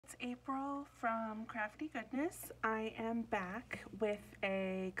April from Crafty Goodness. I am back with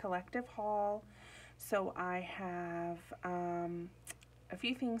a collective haul. So I have a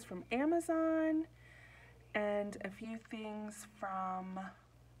few things from Amazon and a few things from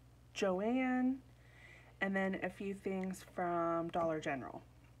Joann and then a few things from Dollar General.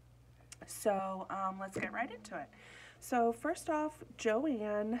 So let's get right into it. So first off,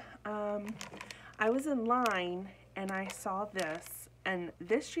 Joann, I was in line and I saw this, and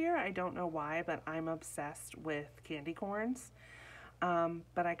this year, I don't know why, but I'm obsessed with candy corns.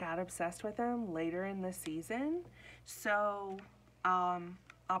 But I got obsessed with them later in the season, so I'll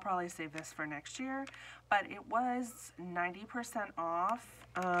probably save this for next year. But it was 90% off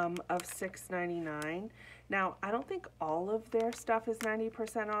of $6.99. Now, I don't think all of their stuff is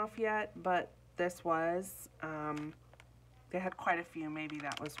 90% off yet, but this was. They had quite a few, maybe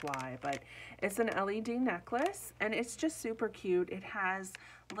that was why, but it's an LED necklace and it's just super cute. It has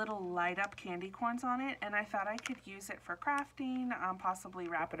little light up candy corns on it, and I thought I could use it for crafting, possibly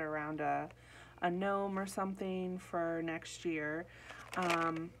wrap it around a gnome or something for next year.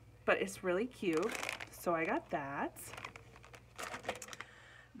 But it's really cute, so I got that.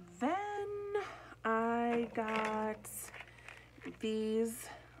 Then I got these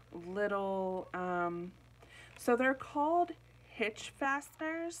little, so they're called hitch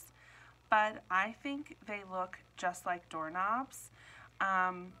fasteners, but I think they look just like doorknobs.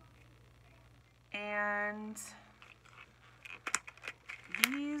 And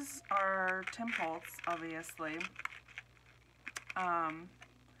these are Tim Holtz, obviously. And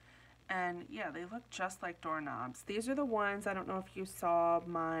yeah, they look just like doorknobs. These are the ones, I don't know if you saw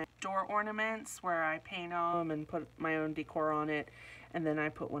my door ornaments where I paint them and put my own decor on it, and then I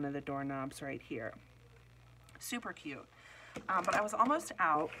put one of the doorknobs right here. Super cute. But I was almost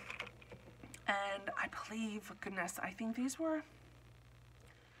out, and I believe, goodness, I think these were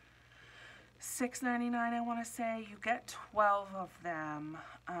 $6.99, I want to say. You get 12 of them,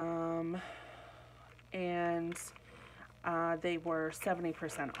 and they were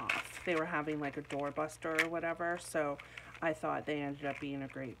 70% off. They were having like a doorbuster or whatever, so I thought they ended up being a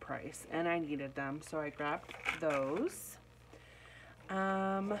great price, and I needed them, so I grabbed those.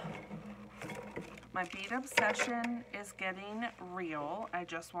 My bead obsession is getting real, I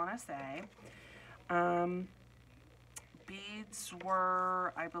just want to say. Beads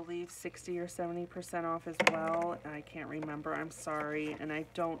were, I believe, 60 or 70% off as well. I can't remember, I'm sorry, and I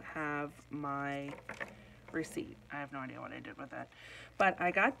don't have my receipt. I have no idea what I did with it. But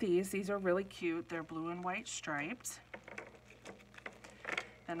I got these. These are really cute. They're blue and white striped.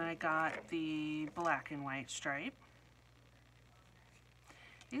 Then I got the black and white stripe.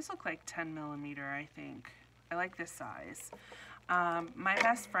 These look like 10 millimeter, I think. I like this size. My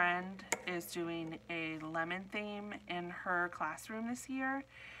best friend is doing a lemon theme in her classroom this year,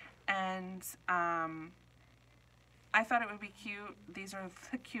 and I thought it would be cute. These are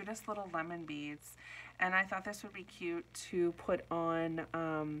the cutest little lemon beads, and I thought this would be cute to put on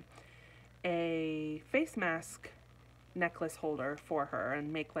a face mask necklace holder for her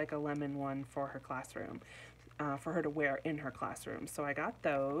and make like a lemon one for her classroom. For her to wear in her classroom. So I got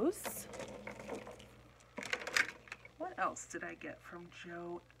those. What else did I get from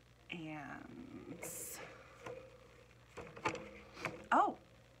Joann's? Oh,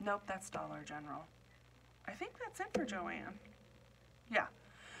 nope, that's Dollar General. I think that's it for Joann. Yeah.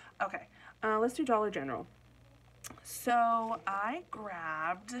 Okay, let's do Dollar General. So I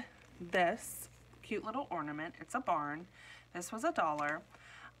grabbed this cute little ornament. It's a barn. This was $1.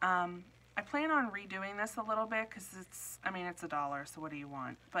 I plan on redoing this a little bit because it's $1, so what do you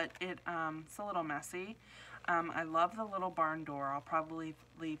want? But it's a little messy. I love the little barn door. I'll probably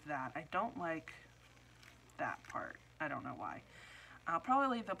leave that. I don't like that part. I don't know why. I'll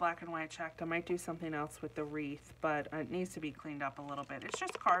probably leave the black and white checked. I might do something else with the wreath, but it needs to be cleaned up a little bit. It's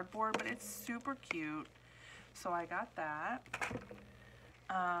just cardboard, but it's super cute. So I got that.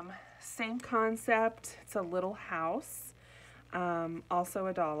 Same concept. It's a little house. Also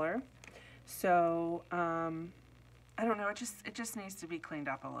 $1. So, I don't know, it just needs to be cleaned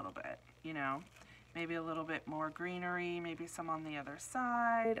up a little bit, you know, maybe a little bit more greenery, maybe some on the other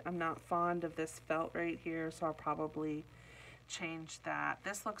side. I'm not fond of this felt right here, so I'll probably change that.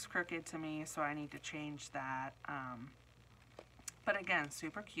 This looks crooked to me, so I need to change that. But again,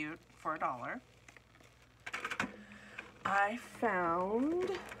 super cute for $1. I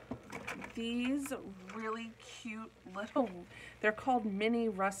found these really cute little, they're called mini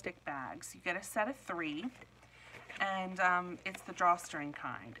rustic bags. You get a set of 3, and it's the drawstring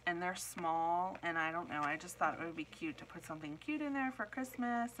kind, and they're small, and I don't know, I just thought it would be cute to put something cute in there for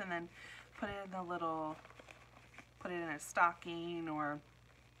Christmas, and then put it in a stocking, or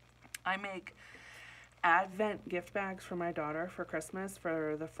I make Advent gift bags for my daughter for Christmas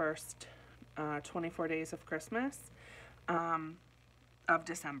for the first 24 days of Christmas, of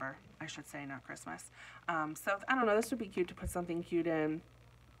December, I should say, not Christmas. So I don't know, this would be cute to put something cute in,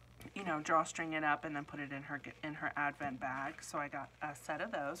 you know, drawstring it up and then put it in her Advent bag. So I got a set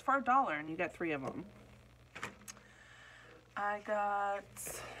of those for $1, and you get 3 of them. I got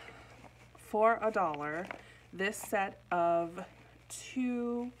for $1 this set of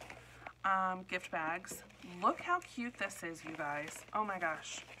 2 gift bags. Look how cute this is, you guys. Oh my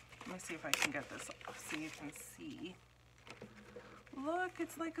gosh. Let me see if I can get this off so you can see. Look,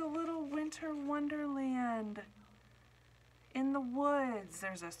 it's like a little winter wonderland in the woods.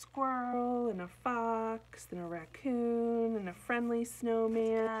 There's a squirrel and a fox and a raccoon and a friendly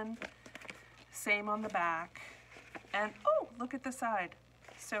snowman. Same on the back. And oh, look at the side.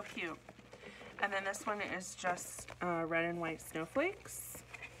 So cute. And then this one is just red and white snowflakes.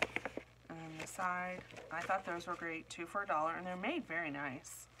 And then the side, I thought those were great too for $1, and they're made very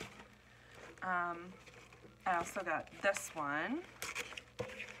nice. I also got this one,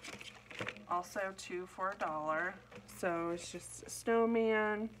 also 2 for $1. So it's just a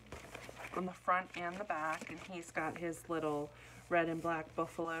snowman on the front and the back, and he's got his little red and black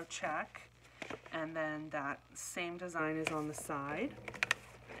buffalo check. And then that same design is on the side.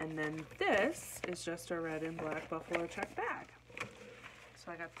 And then this is just a red and black buffalo check bag.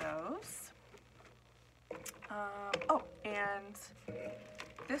 So I got those. Oh, and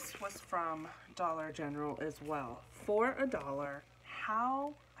this was from Dollar General as well. For $1,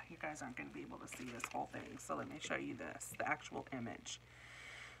 how, you guys aren't going to be able to see this whole thing, so let me show you this, the actual image.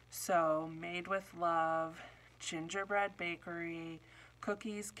 So, made with love, gingerbread bakery,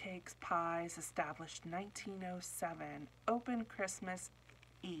 cookies, cakes, pies, established 1907, open Christmas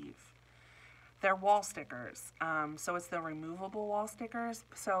Eve. They're wall stickers, so it's the removable wall stickers.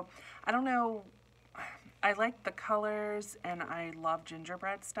 So I don't know, I like the colors and I love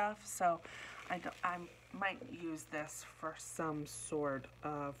gingerbread stuff, so I might use this for some sort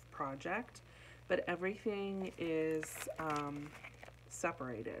of project, but everything is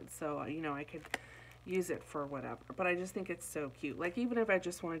separated, so you know, I could use it for whatever, but I just think it's so cute. Like, even if I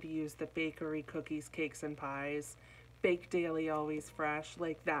just wanted to use the bakery, cookies, cakes, and pies, bake daily, always fresh,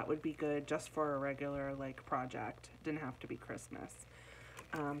 like that would be good just for a regular like project. Didn't have to be Christmas.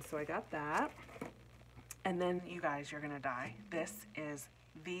 So I got that. And then, you guys, you're gonna die. This is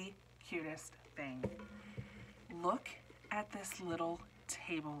the cutest thing. Look at this little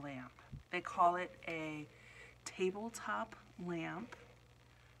table lamp. They call it a tabletop lamp.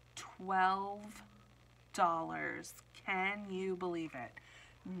 $12. Can you believe it?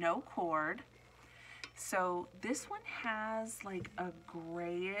 No cord. So this one has like a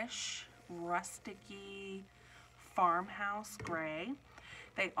grayish, rusticy farmhouse gray.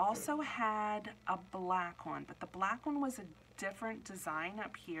 They also had a black one, but the black one was a different design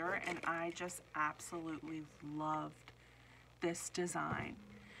up here, and I just absolutely loved this design.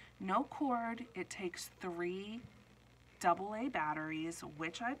 No cord. It takes 3 AA batteries,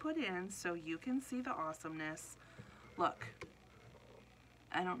 which I put in so you can see the awesomeness. Look,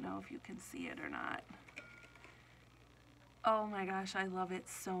 I don't know if you can see it or not. Oh my gosh, I love it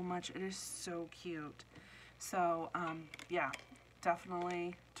so much. It is so cute. So yeah,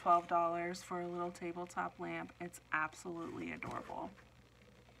 definitely $12 for a little tabletop lamp. It's absolutely adorable.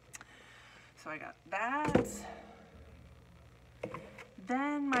 So I got that.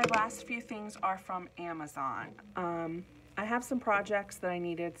 Then my last few things are from Amazon. I have some projects that I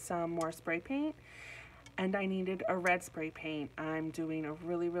needed some more spray paint, and I needed a red spray paint. I'm doing a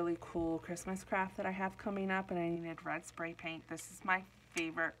really, really cool Christmas craft that I have coming up, and I needed red spray paint. This is my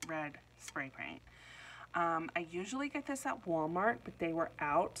favorite red spray paint. I usually get this at Walmart, but they were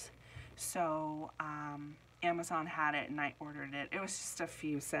out, so Amazon had it and I ordered it. It was just a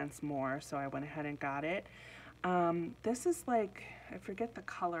few cents more, so I went ahead and got it. This is like, I forget the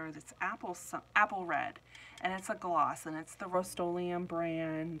color, it's apple red, and it's a gloss, and it's the Rust-Oleum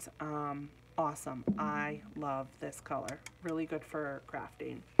brand. Awesome. I love this color. Really good for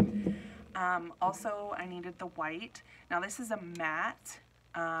crafting. Also, I needed the white. Now this is a matte,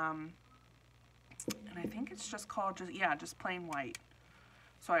 and I think it's just called, just plain white.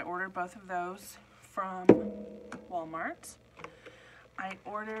 So I ordered both of those from Walmart. I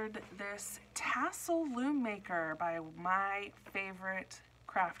ordered this Tassel Loom maker by my favorite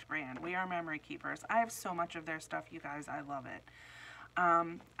craft brand, We Are Memory Keepers. I have so much of their stuff, you guys. I love it.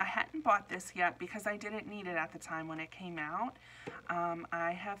 I hadn't bought this yet because I didn't need it at the time when it came out.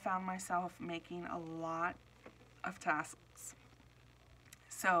 I have found myself making a lot of tassels.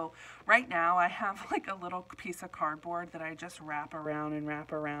 So right now I have like a little piece of cardboard that I just wrap around and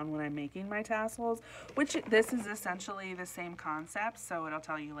wrap around when I'm making my tassels, which this is essentially the same concept. So it'll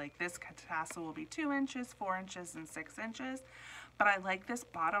tell you like this tassel will be 2 inches, 4 inches, and 6 inches. But I like this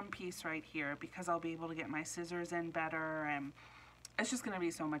bottom piece right here because I'll be able to get my scissors in better, and it's just going to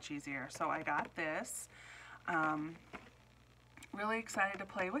be so much easier. So I got this. Really excited to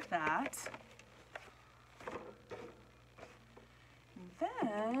play with that.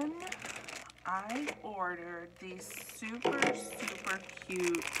 Then I ordered these super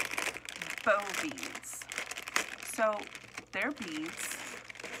cute bow beads. So they're beads,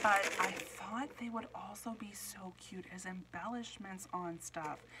 but I thought they would also be so cute as embellishments on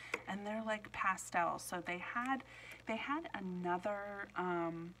stuff, and they're like pastel. So they had another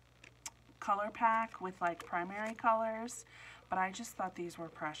color pack with like primary colors, but I just thought these were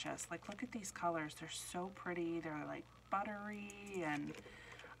precious. Like, look at these colors, they're so pretty. They're like buttery, and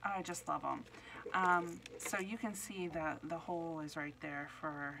I just love them. So you can see the hole is right there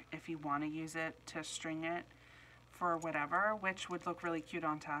for if you want to use it to string it for whatever, which would look really cute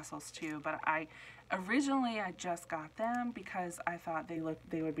on tassels too. But originally I just got them because I thought they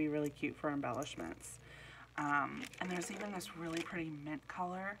would be really cute for embellishments. And there's even this really pretty mint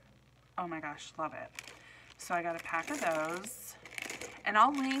color. Oh my gosh, love it. So I got a pack of those, and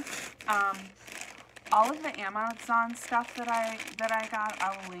I'll link all of the Amazon stuff that I got.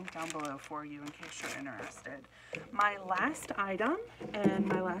 I will link down below for you in case you're interested. My last item, and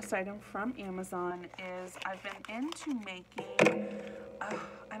my last item from Amazon, is I've been into making,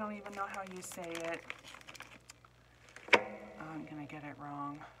 I don't even know how you say it. I'm gonna get it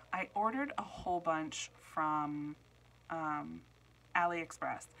wrong. I ordered a whole bunch from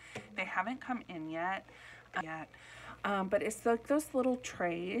AliExpress. They haven't come in yet. But it's like those little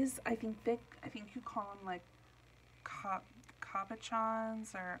trays. I think you call them like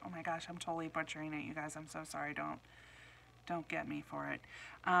Cabochons, or oh my gosh, I'm totally butchering it, you guys. I'm so sorry. Don't get me for it.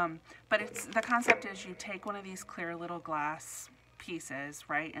 But the concept is you take one of these clear little glass pieces,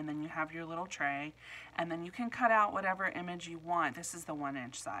 right, and then you have your little tray, and then you can cut out whatever image you want. This is the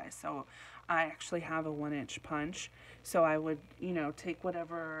 1-inch size, so I actually have a 1-inch punch. So I would, you know, take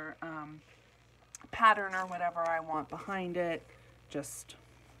whatever pattern or whatever I want behind it, just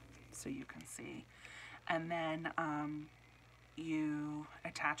so you can see, and then you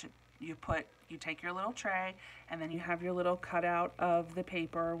attach it. You take your little tray, and then you have your little cutout of the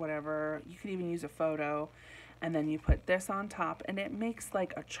paper or whatever. You could even use a photo, and then you put this on top, and it makes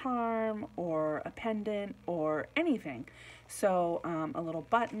like a charm or a pendant or anything. So a little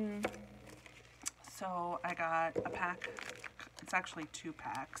button. So I got a pack. It's actually 2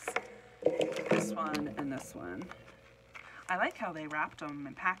 packs. This one and this one. I like how they wrapped them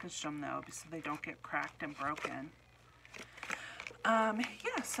and packaged them though, so they don't get cracked and broken.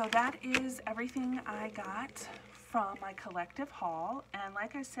 Yeah, so that is everything I got from my collective haul. And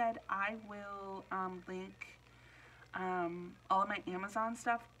like I said, I will link all of my Amazon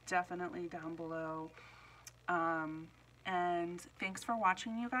stuff definitely down below. And thanks for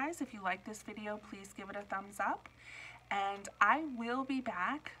watching, you guys. If you like this video, please give it a thumbs up. And I will be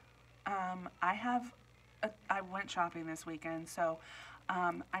back. I went shopping this weekend, so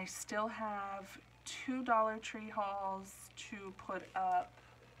I still have 2 Dollar Tree hauls to put up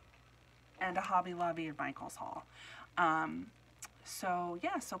and a Hobby Lobby and Michael's haul. So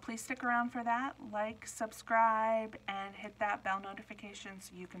yeah, so please stick around for that. Like, subscribe, and hit that bell notification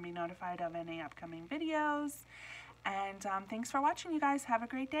so you can be notified of any upcoming videos. And thanks for watching, you guys. Have a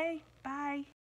great day. Bye.